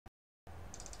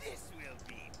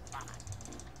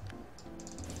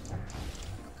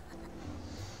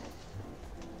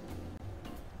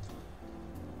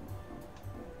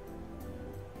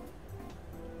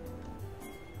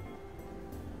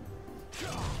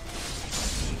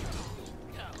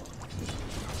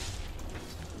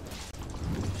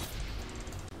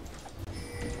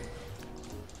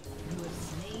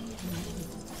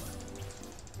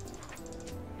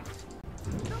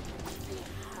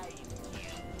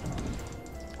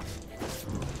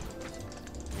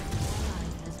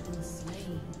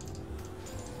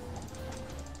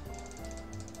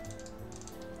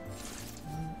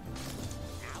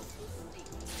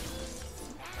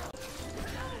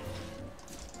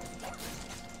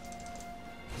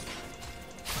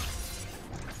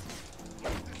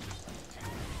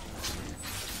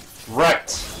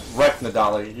Wrecked. Wrecked,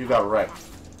 Nadali. You got wrecked.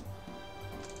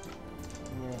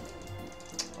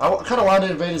 I kind of wanted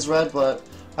to invade his red, but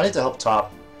I need to help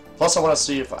top. Plus, I want to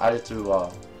see if I need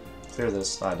to clear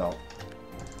this. I don't.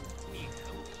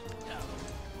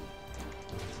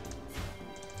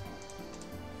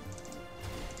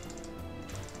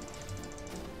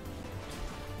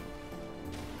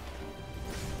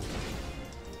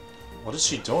 What is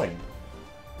she doing?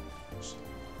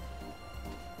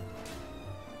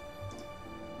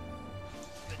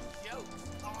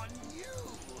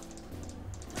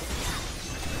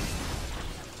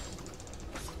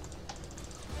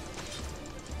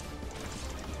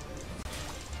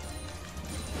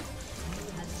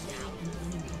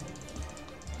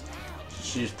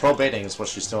 She's pro-baiting is what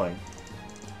she's doing.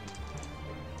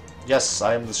 Yes,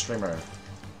 I am the streamer.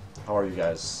 How are you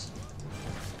guys?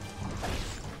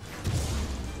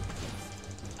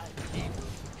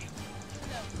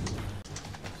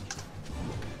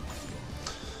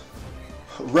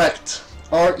 Wrecked.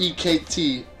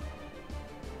 R-E-K-T.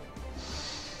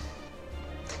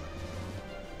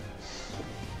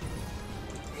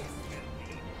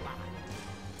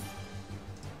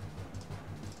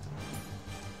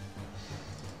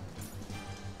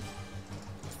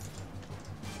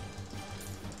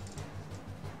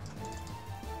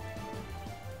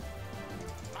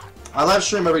 I live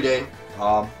stream every day.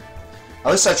 At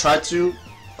least I try to.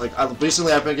 Like,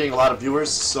 recently I've been getting a lot of viewers,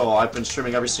 so I've been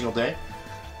streaming every single day.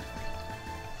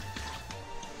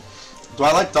 Do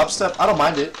I like dubstep? I don't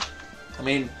mind it. I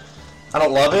mean, I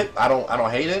don't love it. I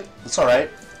don't hate it. It's all right.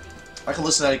 I can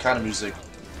listen to any kind of music.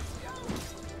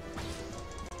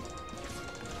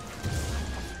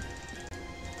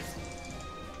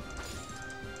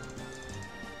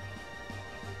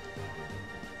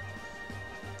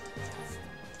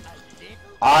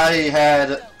 I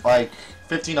had like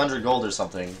 1,500 gold or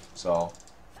something, so.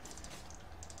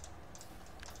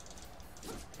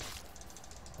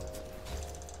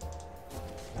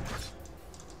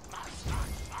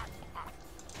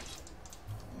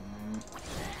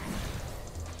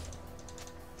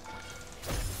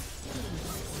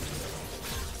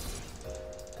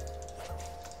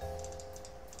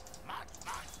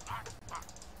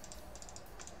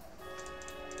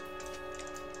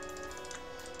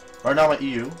 Right now I'm at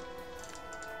EU.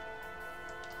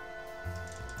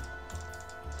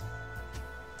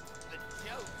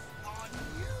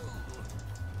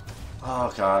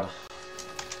 Oh god.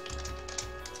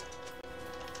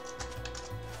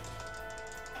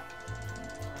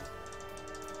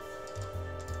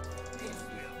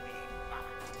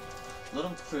 Let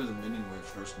him clear the minion wave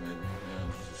first, maybe.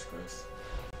 Yeah, Jesus Christ.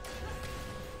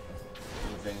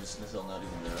 The Venus Nithil not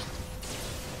even there.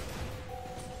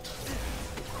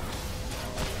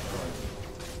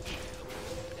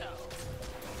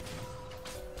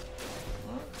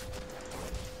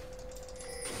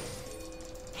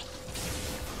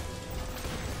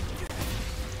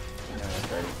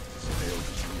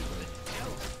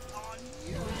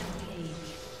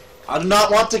 I do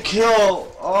not want to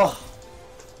kill. Oh,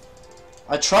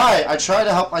 I try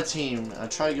to help my team. I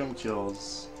try to give them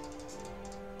kills.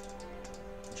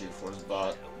 J4's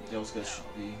bot. Those guys should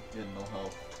be getting no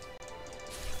help.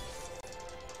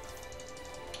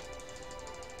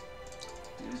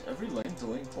 Dude, is every lane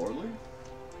doing poorly?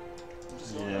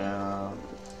 Yeah.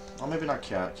 Oh, maybe not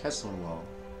Cat. Cat's doing well.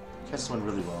 Cat's doing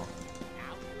really well.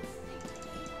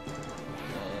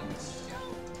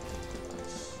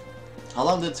 How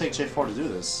long did it take J4 to do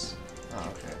this?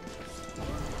 Oh, okay.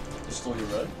 You stole your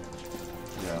red?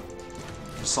 Yeah.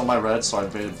 You stole my red, so I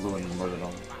baited blue and murdered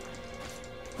him.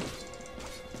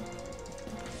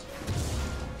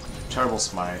 Terrible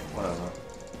smite, whatever.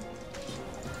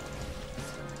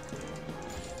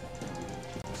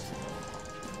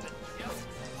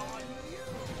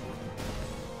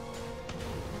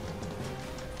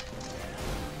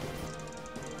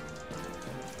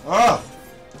 Ah!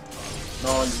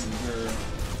 No, you're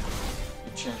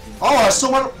champion. Oh, I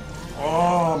still want.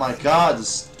 Oh my god,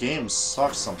 this game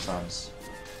sucks sometimes.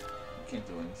 You can't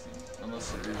do anything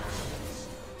unless it is.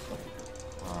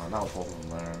 Not with both of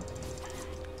them there.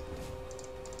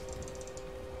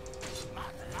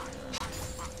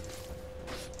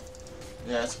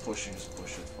 Yeah, it's pushing. Just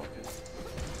push it. Fuck it.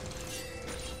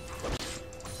 What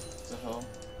the hell?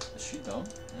 Is she done?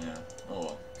 Yeah. Oh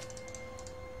well.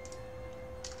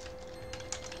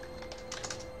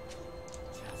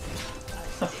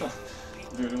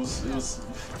 Dude, it was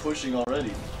pushing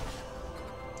already.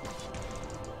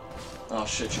 Oh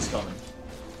shit, she's coming.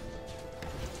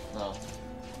 No.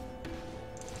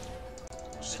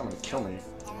 She's coming to kill me.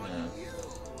 Yeah.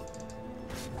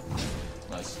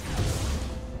 Nice.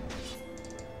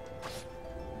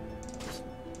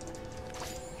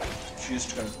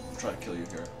 She's gonna try to kill you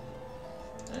here.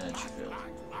 And she failed.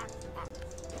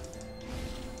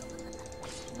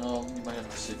 No, you might have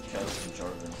to sit Kaz and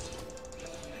Jarvan.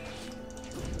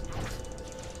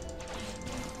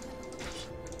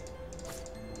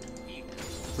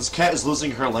 This cat is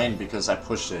losing her lane because I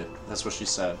pushed it. That's what she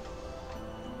said.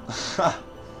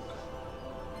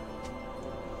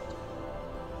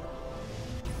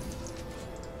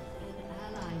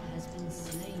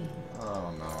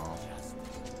 Oh no.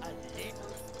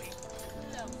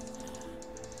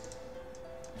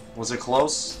 Was it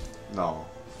close? No.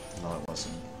 No, it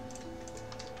wasn't.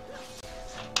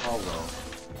 Oh well.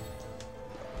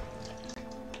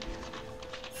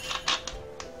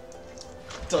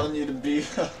 Telling you to be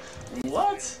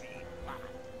what?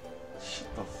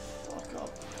 Shut the fuck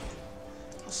up.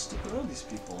 How stupid are these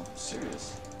people? I'm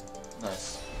serious.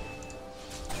 Nice.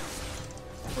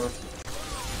 Perfect.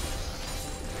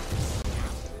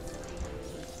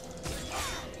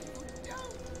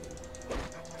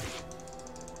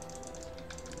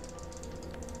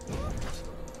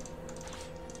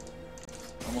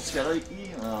 Almost got her E.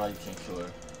 Oh, you can't kill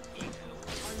her.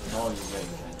 Oh, you did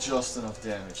just enough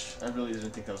damage. I really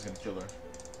didn't think that was gonna kill her.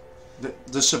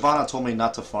 The Shyvana told me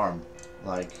not to farm.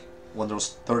 Like, when there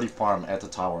was 30 farm at the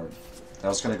tower. That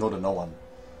was gonna go to no one.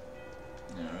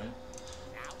 Yeah, right?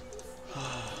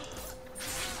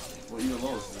 What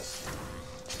ELO is this?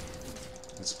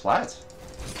 It's flat.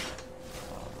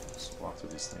 Let's walk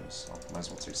through these things. Oh, might as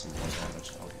well take some more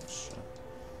damage. Oh, shit.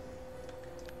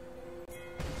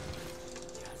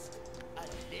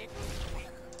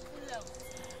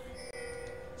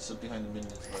 Sit behind the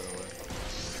minions, by the way.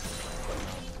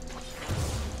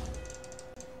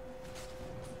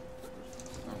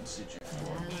 I'm CG4.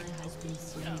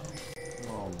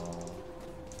 Oh no.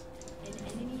 An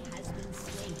enemy has been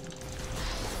slain.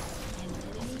 An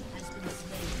enemy has been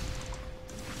slain.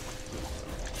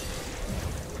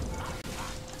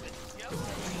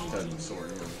 That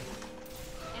sword,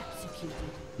 Executed.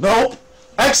 Nope!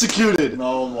 Executed!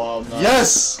 no, wow, nice.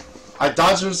 Yes! I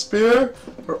dodged her spear,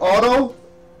 her auto.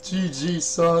 GG,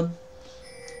 son.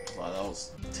 Wow, that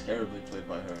was terribly played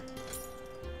by her. An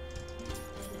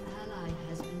ally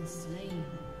has been slain.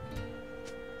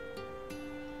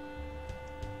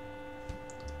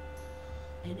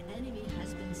 An enemy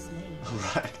has been slain.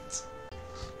 Right.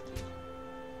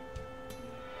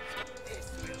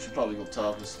 Should probably go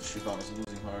top as Shyvana's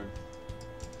losing hard.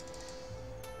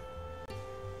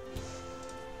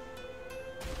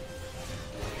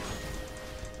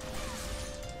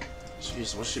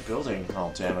 Jeez, what's she building?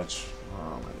 Oh, damage.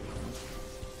 Oh my god.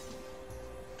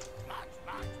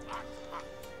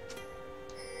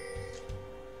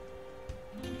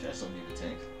 You guys don't need a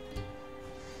tank.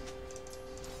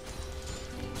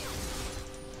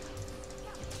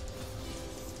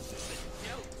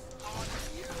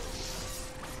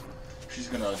 She's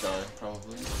gonna die,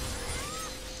 probably.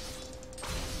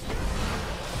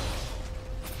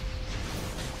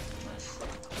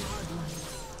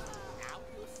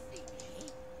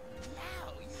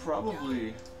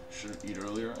 Probably should eat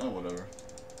earlier. Oh, whatever.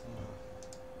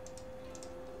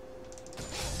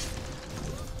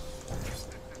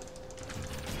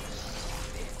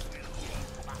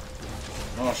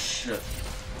 Oh shit.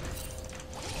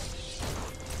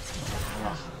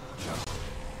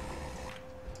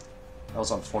 That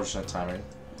was unfortunate timing.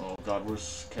 Oh god,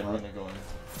 where's Katarina going?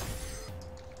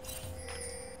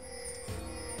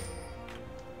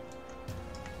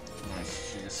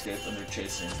 Nice, she escaped under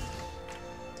chasing.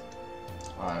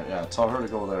 Alright, yeah, tell her to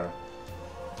go there.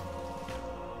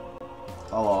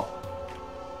 Oh well.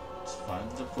 It's fine,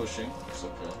 they're pushing. It's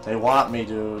okay. They want me,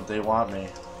 dude. They want me.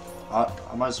 I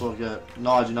might as well get...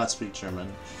 No, I do not speak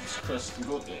German. Jesus Christ, you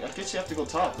go... I guess you have to go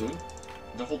top, dude.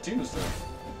 The whole team is there.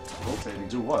 Rotating.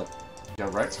 Do what?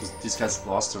 Get wrecked? Because these guys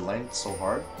lost their lane so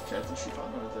hard? Cat and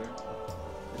Shyvana are there.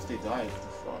 If they die,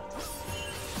 what the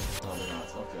fuck? No, they're not.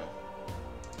 Okay.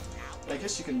 I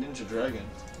guess you can Ninja Dragon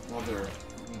while they're,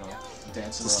 you know,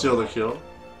 dancing To around. steal the kill?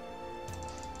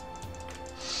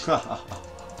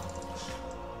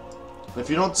 If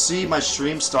you don't see my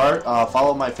stream start,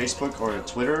 follow my Facebook or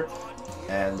Twitter,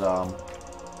 and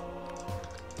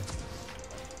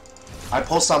I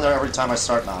post on there every time I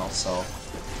start now, so.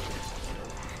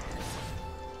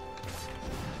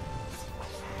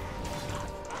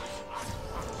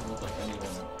 Doesn't look like anyone.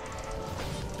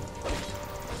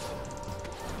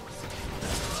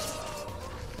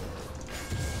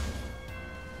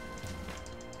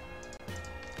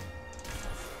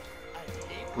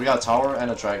 We got a tower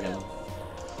and a dragon.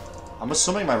 I'm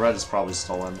assuming my red is probably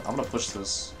stolen. I'm gonna push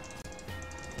this.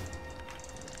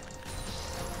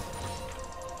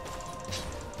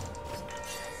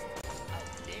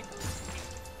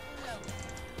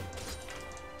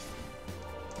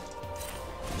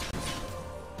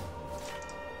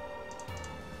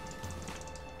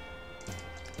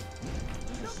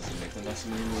 Nice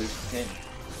minion wave came.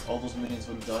 All those minions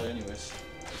would have died anyways.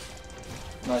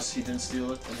 Nice, he didn't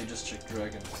steal it, and he just checked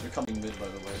dragon. They're coming mid, by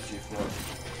the way, G4.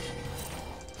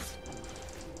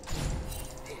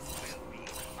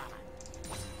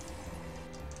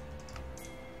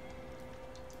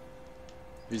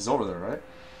 He's over there, right?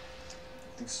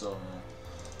 I think so, man.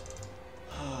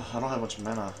 I don't have much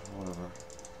mana, whatever.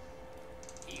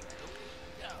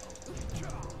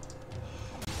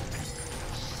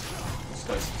 This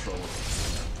guy's in trouble.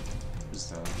 Who's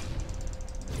that?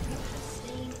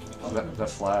 Oh, that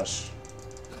flash.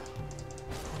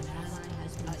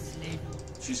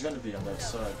 She's gonna be on that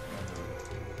side.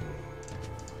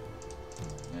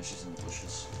 Yeah, she's in the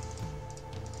bushes.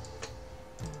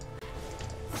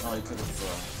 Oh, you could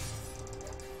have.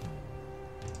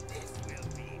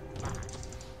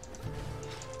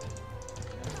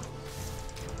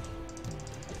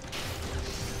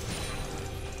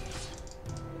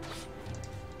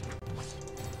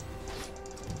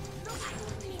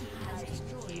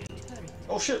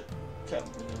 Oh shit! Can't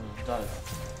dive.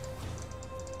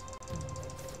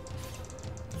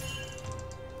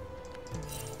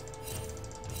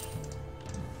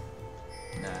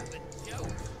 Nah.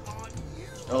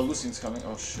 Oh, Lucian's coming.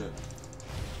 Oh shit.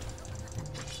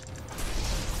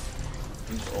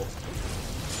 He's ult.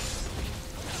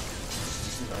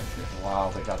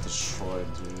 Wow, they got destroyed,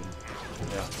 dude.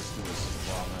 Yeah, let's do this.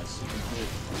 Wow, nice.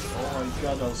 Oh my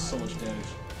god, that was so much damage.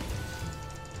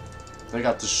 They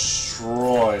got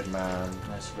destroyed, man.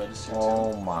 Nice red is here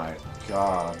Oh too. my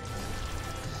god.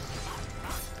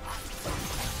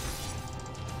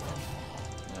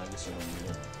 Yeah, I guess I don't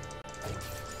need it.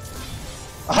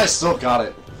 I still got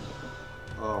it.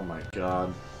 Oh my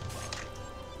god.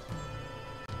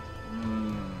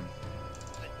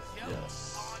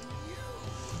 Yes.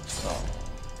 Oh.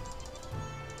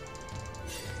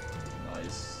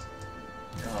 Nice.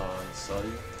 Oh, I saw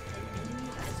you.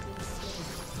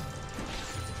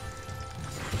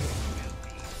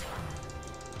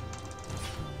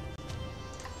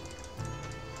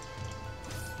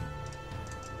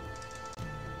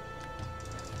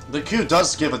 The Q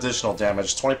does give additional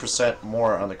damage, 20%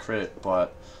 more on the crit,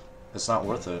 but it's not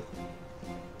worth it.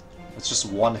 It's just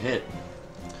one hit.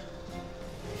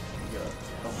 Yeah,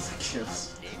 all the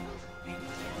kills.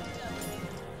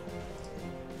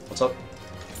 What's up?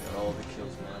 Got all the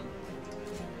kills, man.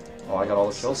 Oh, I got all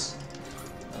the kills?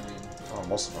 I mean, Oh,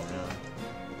 most of them,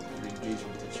 yeah. the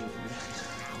engagement that you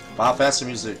Wow, faster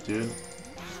music, dude.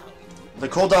 The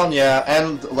cooldown, yeah,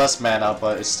 and less mana,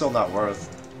 but it's still not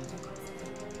worth.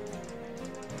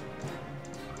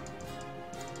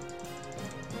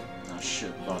 Ah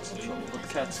shit, bots in trouble. But the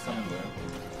cat's coming there.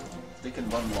 They can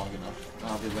run long enough.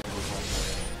 Ah, they went the wrong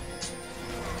way.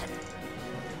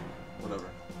 Whatever.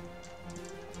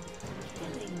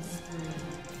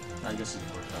 I guess it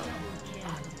worked out.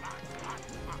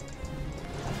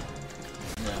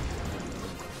 Yeah.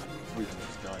 We can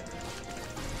just die.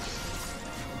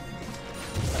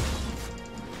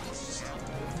 Let's just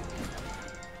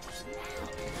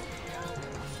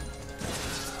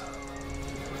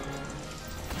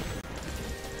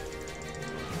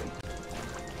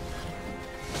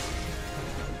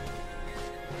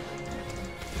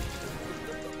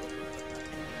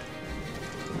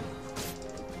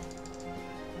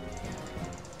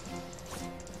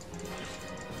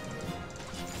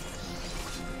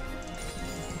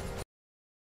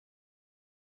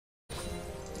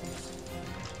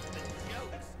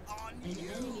An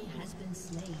enemy has been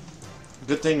slain.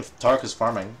 Good thing Tark is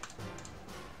farming.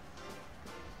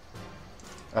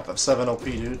 FF7 OP,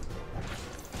 dude.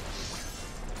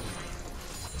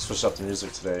 Switched up the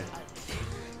music today.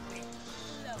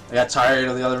 I got tired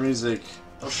of the other music.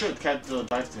 Oh shit, cat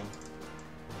dived in.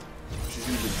 She's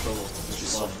gonna be in trouble. She's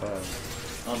so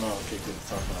fast. Oh no, okay, good.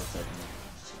 It's not attacking me.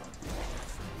 It's fine.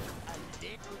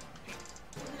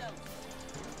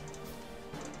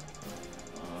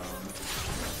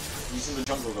 He's in the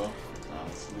jungle though. Ah,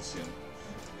 it's Lucian.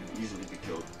 He can easily be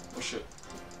killed. Oh shit.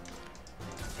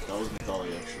 That was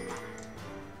Natalia actually.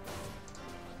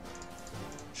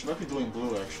 She might be doing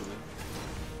blue actually.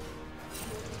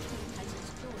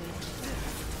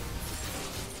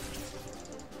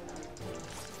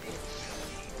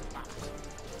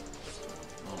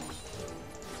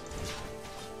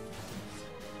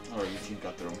 Alright, your team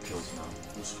got their own kills now.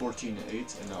 It was 14 and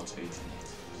 8 and now it's 18 and 8.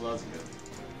 So that's good.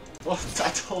 What? I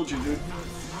told you, dude.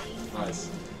 Nice.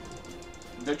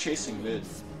 They're chasing mid.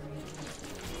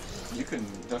 You can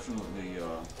definitely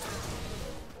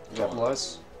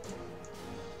Capitalize.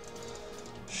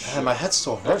 Man, my head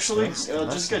still hurts. Actually,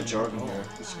 man. just get Jarvan here.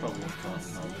 This is probably not.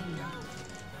 No.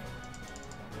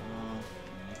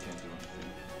 You can't do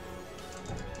anything.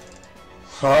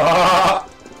 You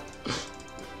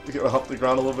gotta hop the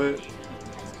ground a little bit.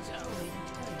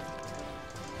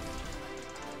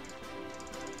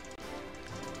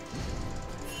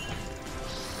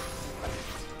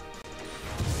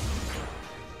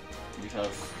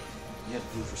 You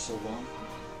had blue for so long.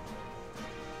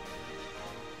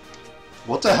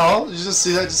 What the hell? Did you just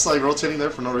see that just like rotating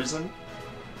there for no reason?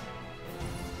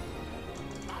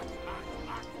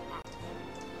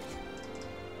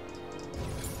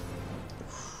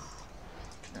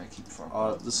 Can I keep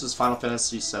farming? This is Final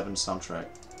Fantasy VII soundtrack.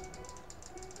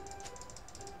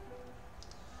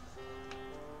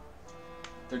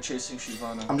 They're chasing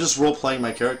Shivana. I'm just role-playing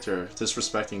my character,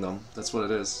 disrespecting them. That's what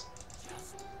it is.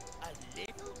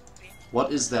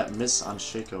 What is that miss on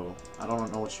Shaco? I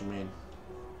don't know what you mean.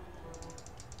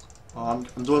 Oh, I'm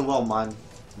doing well, mine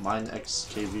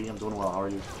XKV. I'm doing well. How are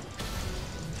you?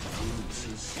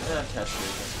 Yeah, catch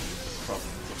rate. Probably.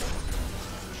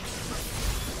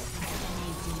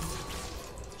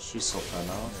 She's so fun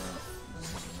now.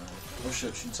 Yeah. Oh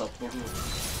shit, she's up. Never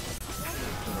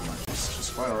mind.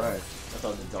 She's quite alright. I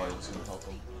thought the dog was gonna help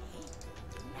him.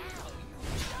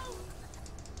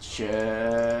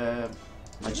 Yeah.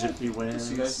 My Jippy wins.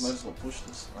 So you guys might as well push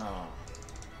this. Oh.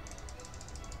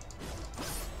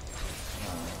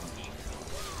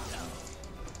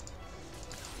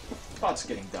 Bot's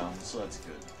getting down, so that's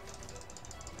good.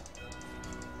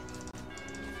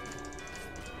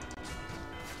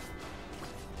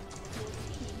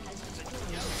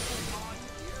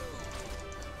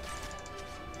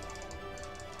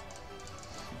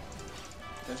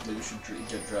 Guys, maybe we should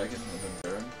get Dragon and then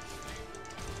Baron.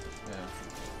 Yeah.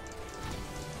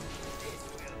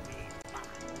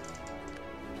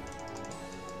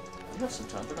 You have some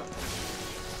time for that.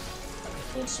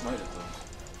 Don't smite it though.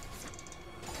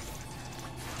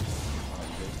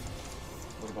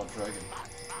 What about Dragon?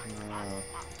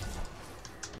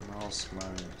 No, smite.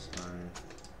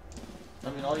 I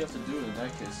mean, all you have to do in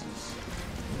that case is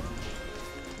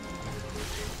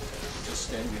just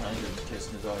stand behind it in case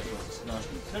Nadal goes. No,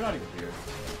 they're not even here.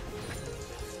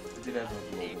 They did have no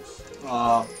globals.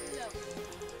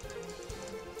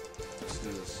 Let's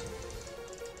do this.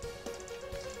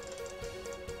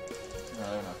 No,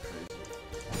 they're not crazy.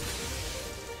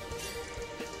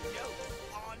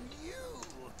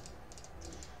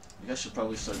 You guys should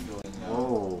probably start doing.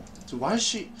 Whoa, dude, why is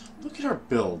she? Look at her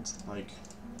build. Like,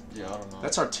 yeah, I don't know.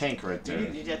 that's our tank right there. I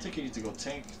think you need to go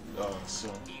tank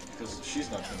soon because she's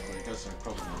not gonna play. You guys are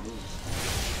probably gonna lose.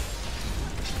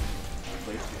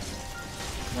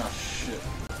 Nah, shit.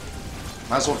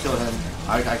 Might as well kill him.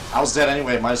 I was dead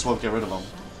anyway. Might as well get rid of him.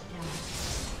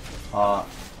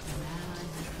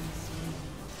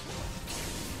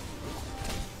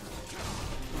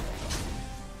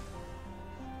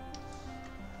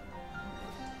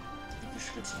 You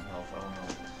should get some health. I don't know.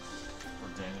 Or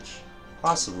damage.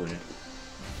 Possibly.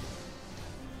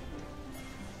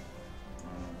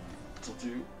 It's up to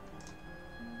you.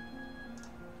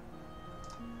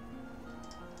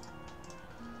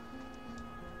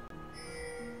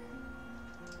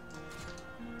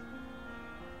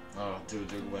 Oh,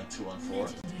 dude, it went 2 on 4.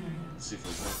 Let's see if it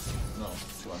works. No,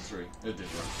 2 on 3. It did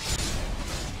work.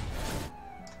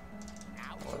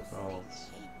 What else?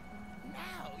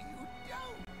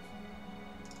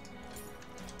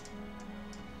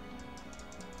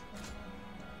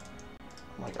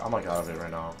 I'm like out of it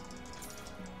right now.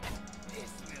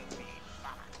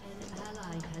 An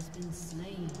ally has been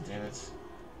slain. Damn it.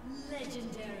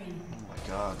 Legendary. Oh my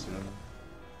god, dude.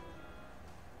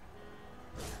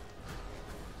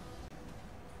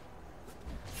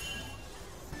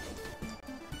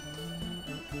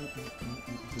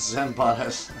 Zenbot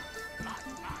has.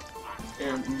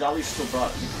 And Dali's still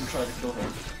bot. You can try to kill her.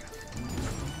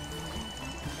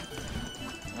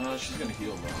 She's gonna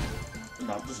heal though.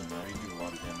 No, it doesn't matter. You do a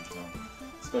lot of damage now.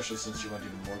 Especially since you went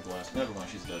even more blast. Never mind,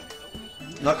 she's dead.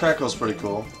 Nutcracker's pretty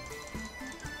cool.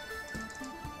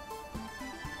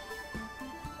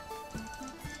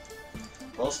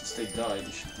 Well, since they died,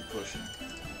 you should keep pushing.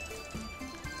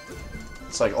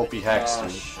 It's like OP hacks,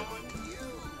 dude. Shit.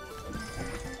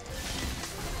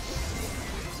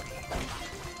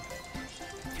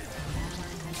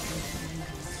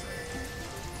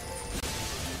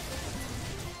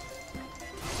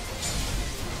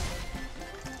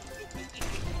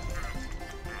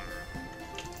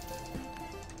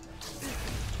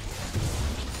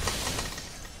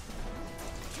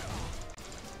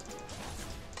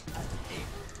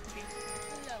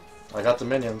 I got the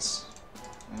minions.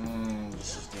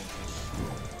 This is dangerous.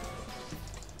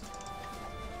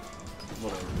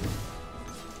 Whatever.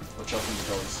 Watch out for the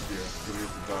Dali spear. Get rid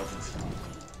of the dodges.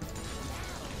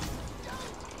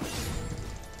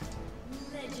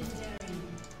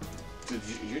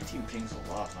 Dude, your team pings a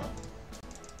lot, huh?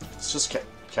 It's just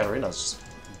Katarina just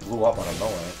blew up out of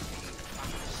nowhere.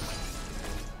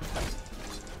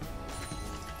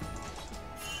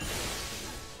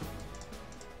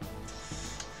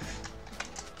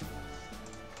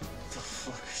 What the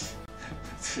fuck?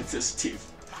 Dude, this team.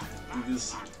 Dude,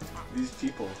 these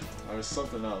people are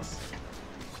something else.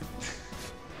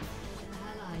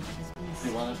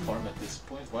 They want to farm at this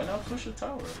point? Why not push a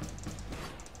tower?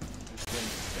 Understand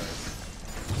these guys.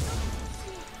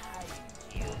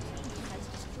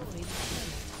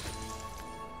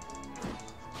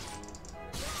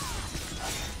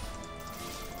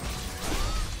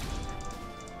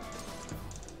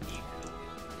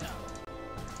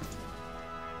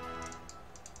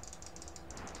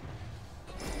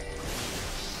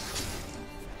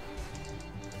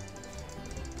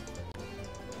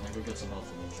 Go get some help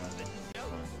from the jungle.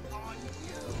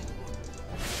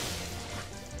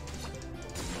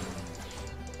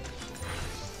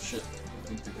 Shit, I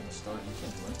think they're gonna start. You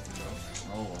can't do anything, bro.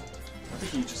 Oh well. I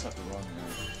think you just have to run now.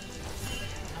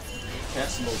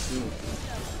 Cancel too.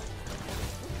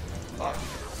 Fuck.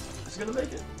 He's gonna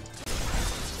make it.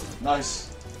 Nice.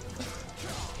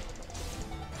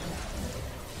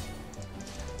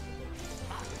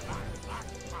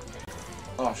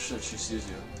 Oh shit, she sees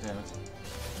you. Damn it.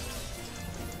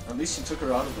 At least you took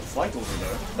her out of the fight over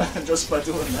there, just by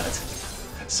doing that.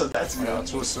 So that's good. Yeah,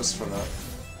 2 assists for that.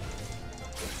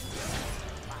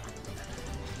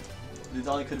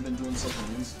 Vidali could have been doing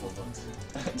something useful, but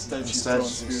instead she's throwing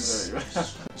spears at you.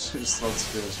 She just throws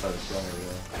spears trying to kill her,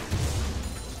 yeah.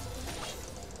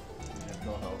 You have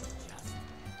no help.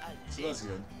 So that's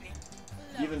good.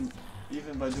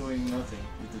 Even by doing nothing,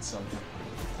 you did something.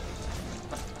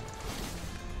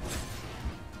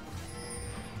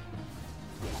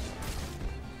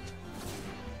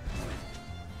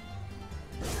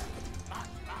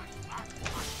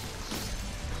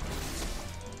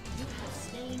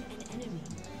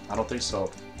 I don't think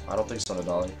so. I don't think so,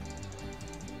 Nadali.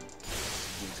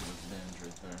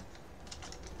 Right there.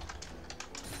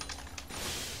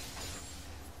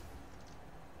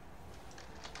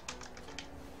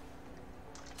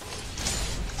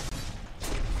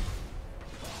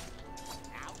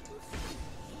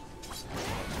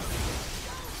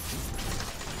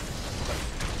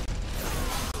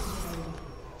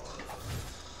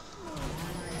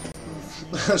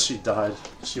 She died.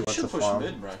 She went to push farm.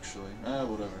 mid, actually.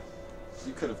 Whatever.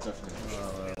 You could have definitely pushed.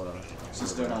 Whatever.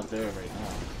 Since they're not there right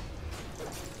now.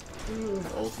 The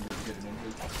ultimate getting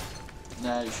injured.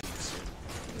 Nah, you should be safe.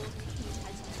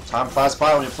 Time flies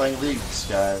by when you're playing leagues,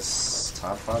 guys.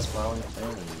 Time flies by when you're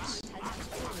playing leagues.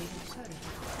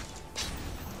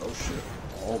 Oh shit.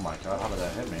 Oh my god, how did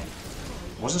that hit me?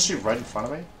 Wasn't she right in front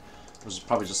of me? It was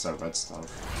probably just that red stuff.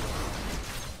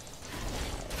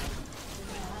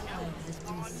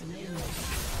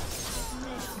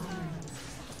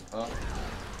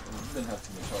 Didn't have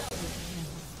too much help.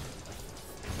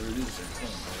 There it is, their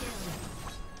tank.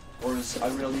 Or is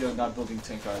Irelia not building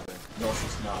tank either? No,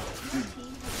 she's not. Dude,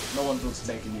 no one builds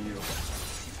tank in EU.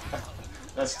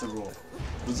 That's the rule.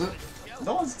 Was it?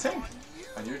 No one's tank.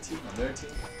 On your team, on their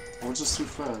team. We're just too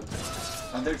fed.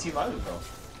 On their team either, though.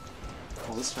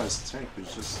 Well, this guy's tank, but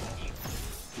he's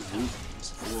weak. He's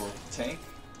poor. Tank?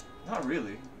 Not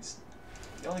really.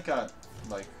 He only got,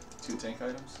 like, 2 tank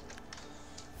items.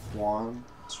 1,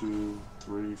 2,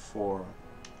 3, 4.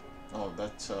 Oh,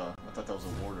 that, I thought that was a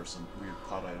ward or some weird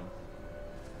pot item.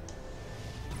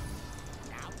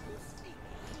 Now you see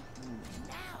me.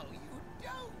 Now you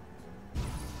don't.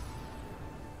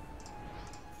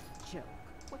 Joke.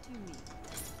 What do you mean?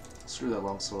 Screw that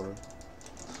longsword. Just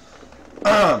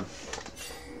a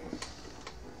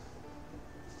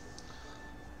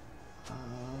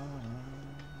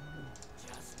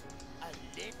little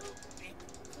bit closer.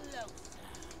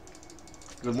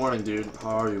 Good morning, dude.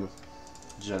 How are you,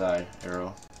 Jedi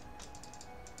Arrow?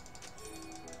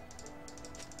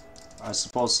 I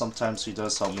suppose sometimes he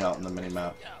does help me out in the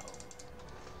minimap.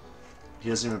 He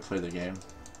doesn't even play the game.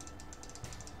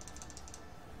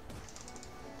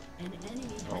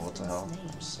 Oh, what the hell?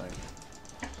 Just like,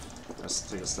 let's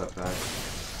take a step back.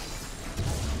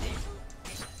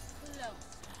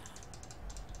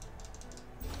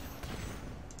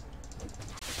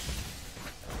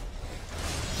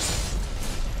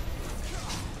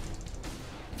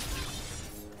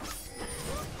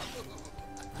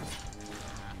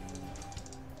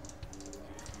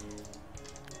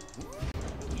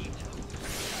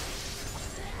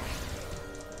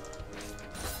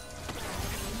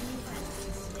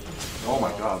 Oh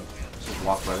my god, just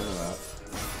walked right into that.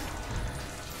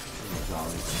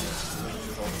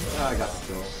 Oh, I got the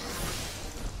kill.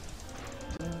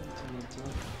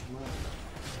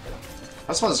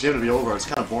 I just want this game to be over. It's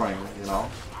kind of boring, you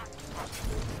know?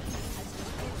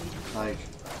 Like...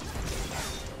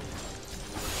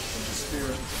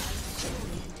 Spirit.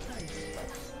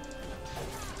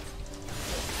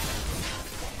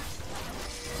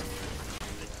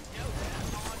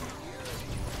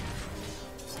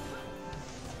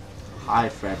 Hi,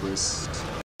 Fabris.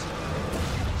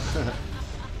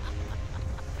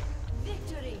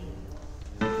 Victory.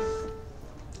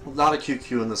 Not a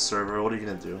QQ in this server. What are you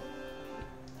gonna do?